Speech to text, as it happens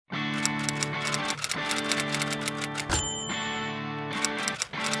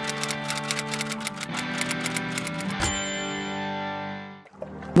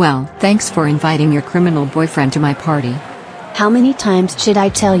Well, thanks for inviting your criminal boyfriend to my party. How many times should I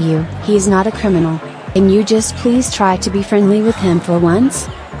tell you, he's not a criminal? And you just please try to be friendly with him for once?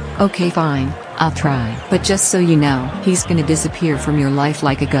 Okay, fine, I'll try. But just so you know, he's gonna disappear from your life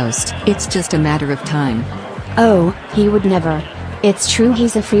like a ghost. It's just a matter of time. Oh, he would never. It's true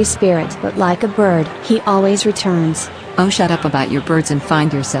he's a free spirit, but like a bird, he always returns. Oh, shut up about your birds and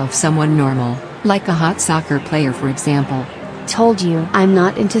find yourself someone normal, like a hot soccer player for example. Told you I'm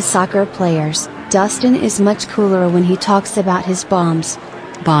not into soccer players. Dustin is much cooler when he talks about his bombs.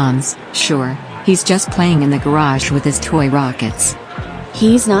 Bombs, sure. He's just playing in the garage with his toy rockets.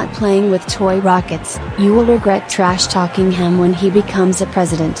 He's not playing with toy rockets. You will regret trash talking him when he becomes a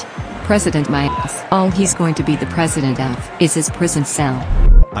president. President my ass. All he's going to be the president of is his prison cell.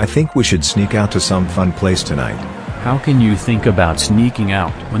 I think we should sneak out to some fun place tonight. How can you think about sneaking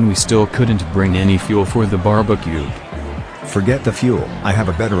out when we still couldn't bring any fuel for the barbecue? Forget the fuel, I have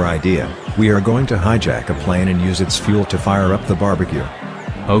a better idea. We are going to hijack a plane and use its fuel to fire up the barbecue.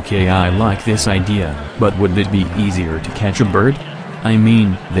 Okay, I like this idea, but would it be easier to catch a bird? I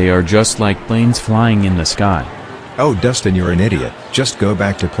mean, they are just like planes flying in the sky. Oh Dustin, you're an idiot. Just go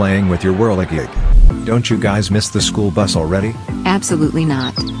back to playing with your whirligig. Don't you guys miss the school bus already? Absolutely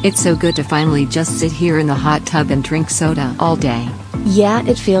not. It's so good to finally just sit here in the hot tub and drink soda all day. Yeah,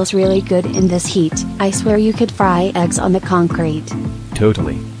 it feels really good in this heat. I swear you could fry eggs on the concrete.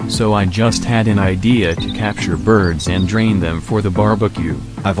 Totally. So I just had an idea to capture birds and drain them for the barbecue.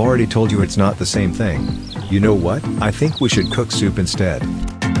 I've already told you it's not the same thing. You know what? I think we should cook soup instead.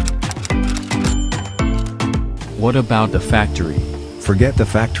 What about the factory? Forget the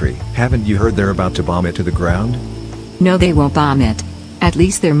factory. Haven't you heard they're about to bomb it to the ground? No, they won't bomb it. At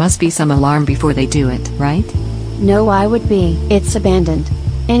least there must be some alarm before they do it, right? No, I would be. It's abandoned.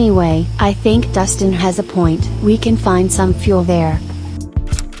 Anyway, I think Dustin has a point. We can find some fuel there.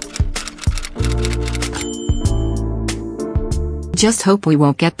 Just hope we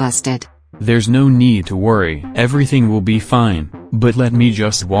won't get busted. There's no need to worry, everything will be fine, but let me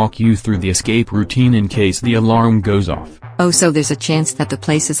just walk you through the escape routine in case the alarm goes off. Oh, so there's a chance that the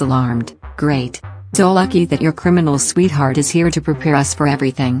place is alarmed. Great. So lucky that your criminal sweetheart is here to prepare us for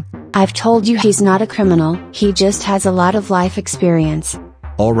everything. I've told you he's not a criminal, he just has a lot of life experience.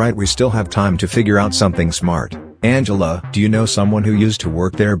 Alright, we still have time to figure out something smart. Angela, do you know someone who used to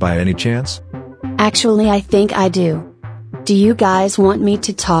work there by any chance? Actually, I think I do. Do you guys want me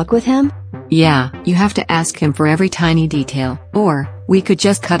to talk with him? Yeah, you have to ask him for every tiny detail, or we could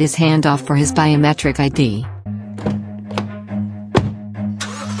just cut his hand off for his biometric ID.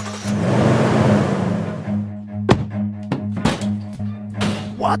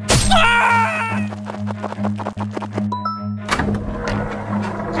 What?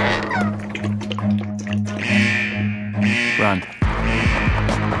 Run.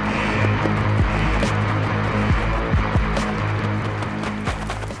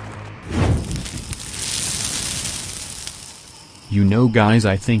 You know guys,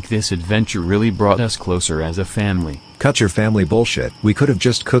 I think this adventure really brought us closer as a family. Cut your family bullshit. We could have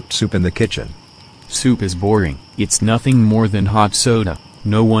just cooked soup in the kitchen. Soup is boring. It's nothing more than hot soda.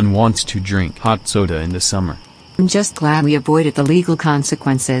 No one wants to drink hot soda in the summer. I'm just glad we avoided the legal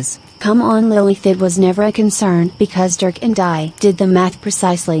consequences. Come on Lilith, it was never a concern because Dirk and I did the math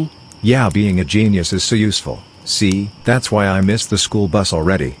precisely. Yeah, being a genius is so useful. See, that's why I missed the school bus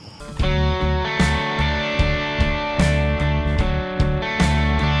already.